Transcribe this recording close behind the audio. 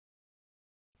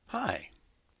Hi,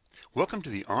 welcome to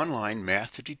the online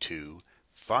Math 52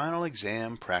 Final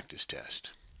Exam Practice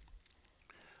Test.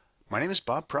 My name is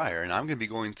Bob Pryor and I'm going to be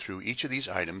going through each of these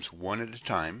items one at a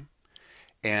time.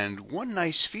 And one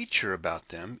nice feature about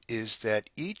them is that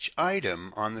each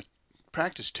item on the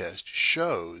practice test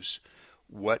shows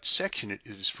what section it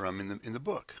is from in the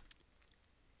book.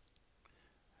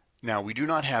 Now, we do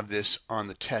not have this on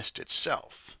the test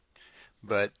itself,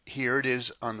 but here it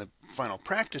is on the final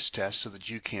practice test so that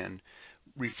you can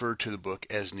refer to the book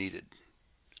as needed.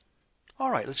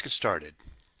 All right, let's get started.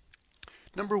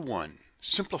 Number 1,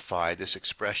 simplify this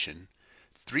expression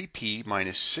 3p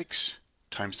minus 6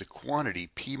 times the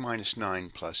quantity p minus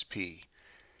 9 plus p.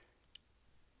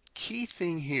 Key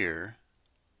thing here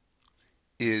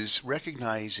is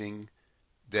recognizing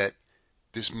that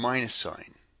this minus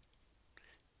sign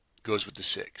goes with the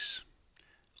 6.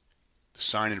 The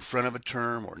sign in front of a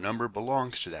term or number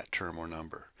belongs to that term or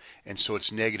number. And so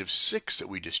it's negative 6 that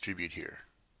we distribute here.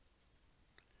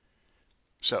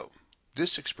 So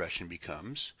this expression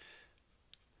becomes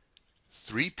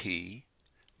 3p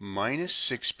minus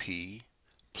 6p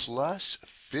plus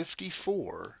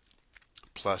 54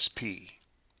 plus p.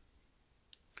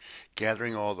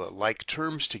 Gathering all the like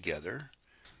terms together,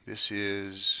 this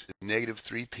is negative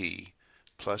 3p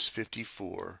plus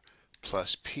 54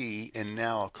 plus p, and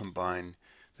now I'll combine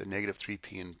the negative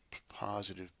 3p and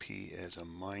positive p as a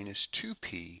minus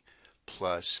 2p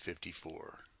plus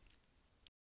 54.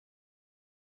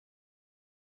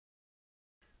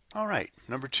 All right,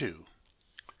 number 2,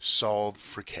 solve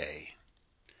for k.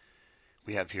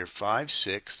 We have here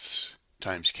 5/6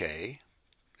 times k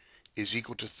is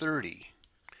equal to 30.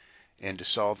 And to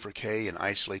solve for k and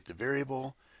isolate the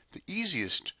variable, the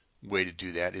easiest way to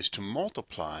do that is to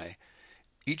multiply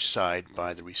each side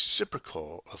by the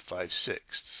reciprocal of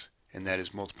 5/6, and that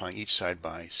is multiplying each side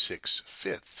by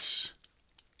 6/5.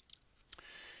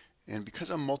 And because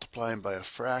I'm multiplying by a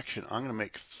fraction, I'm going to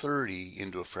make 30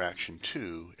 into a fraction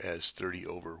too as 30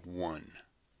 over 1.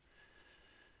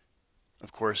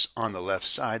 Of course, on the left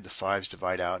side, the 5's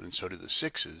divide out and so do the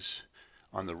 6's.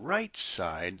 On the right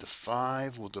side, the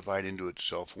 5 will divide into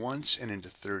itself once and into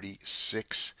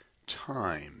 36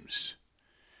 times.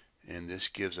 And this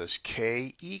gives us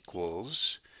k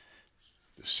equals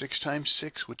the 6 times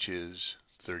 6, which is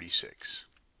 36.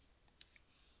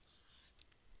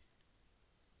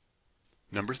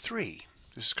 Number 3.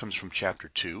 This comes from chapter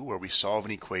 2, where we solve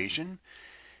an equation.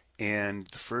 And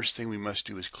the first thing we must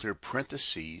do is clear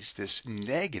parentheses. This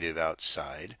negative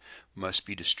outside must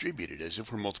be distributed as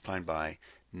if we're multiplying by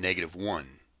negative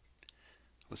 1.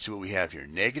 Let's see what we have here.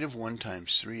 Negative 1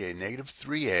 times 3a, negative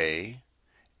 3a,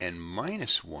 and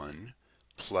minus 1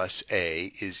 plus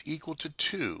a is equal to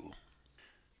 2.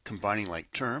 Combining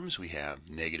like terms, we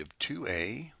have negative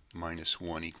 2a minus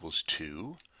 1 equals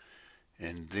 2.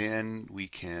 And then we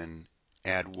can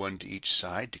add 1 to each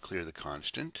side to clear the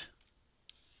constant.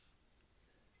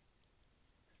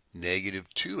 Negative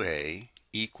 2a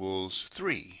equals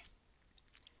 3.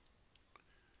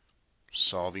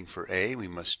 Solving for a, we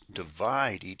must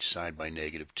divide each side by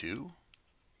negative 2.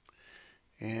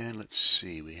 And let's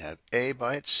see, we have a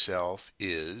by itself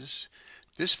is,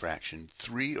 this fraction,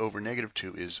 3 over negative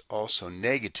 2 is also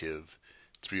negative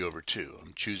 3 over 2.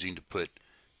 I'm choosing to put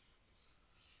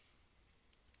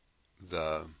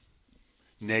the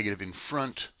negative in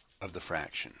front of the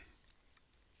fraction.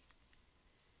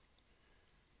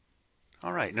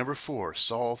 All right, number 4,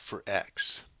 solve for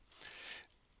x.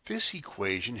 This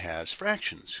equation has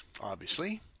fractions,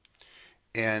 obviously,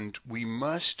 and we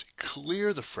must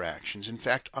clear the fractions. In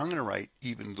fact, I'm going to write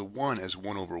even the 1 as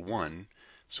 1 over 1,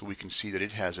 so we can see that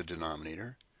it has a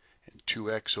denominator, and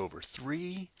 2x over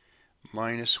 3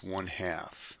 minus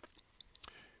 1/2.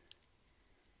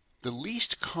 The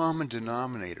least common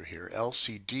denominator here,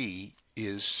 LCD,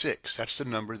 is 6. That's the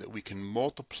number that we can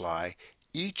multiply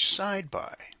each side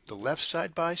by. The left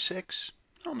side by 6,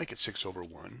 I'll make it 6 over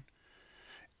 1.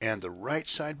 And the right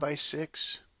side by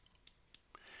 6.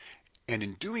 And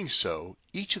in doing so,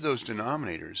 each of those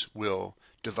denominators will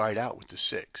divide out with the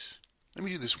 6. Let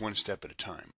me do this one step at a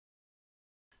time.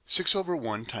 6 over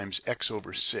 1 times x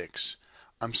over 6.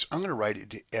 I'm going to write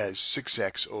it as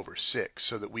 6x over 6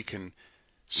 so that we can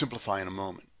simplify in a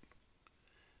moment.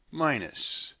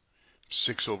 Minus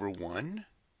 6 over 1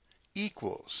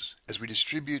 equals, as we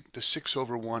distribute the 6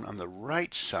 over 1 on the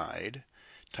right side,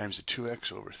 times the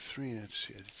 2x over 3,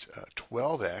 it's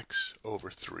 12x over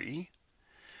 3,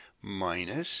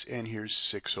 minus, and here's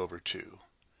 6 over 2.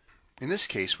 In this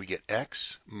case, we get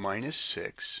x minus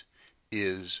 6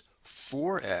 is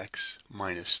 4x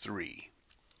minus 3.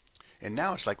 And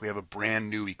now it's like we have a brand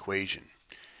new equation,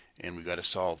 and we've got to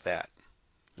solve that.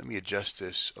 Let me adjust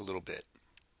this a little bit.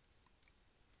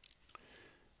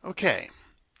 Okay,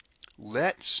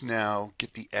 let's now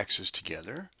get the x's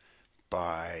together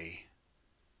by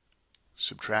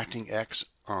subtracting x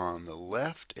on the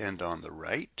left and on the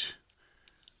right.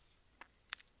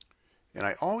 And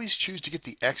I always choose to get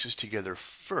the x's together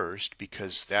first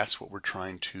because that's what we're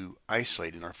trying to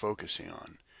isolate and are focusing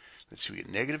on. Let's see, we get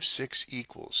negative 6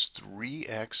 equals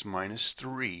 3x minus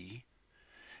 3.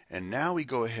 And now we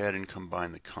go ahead and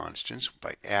combine the constants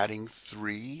by adding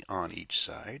 3 on each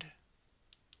side.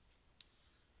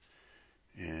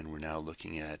 And we're now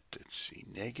looking at, let's see,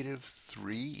 negative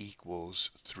 3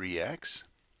 equals 3x.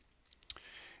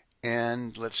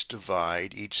 And let's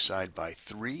divide each side by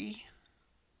 3.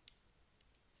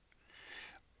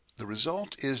 The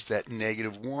result is that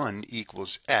negative 1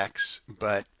 equals x,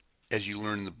 but as you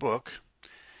learn in the book,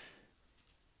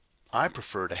 I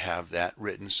prefer to have that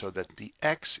written so that the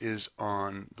x is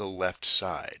on the left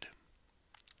side.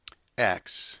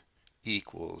 X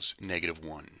equals negative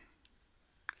 1.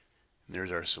 And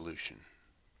there's our solution.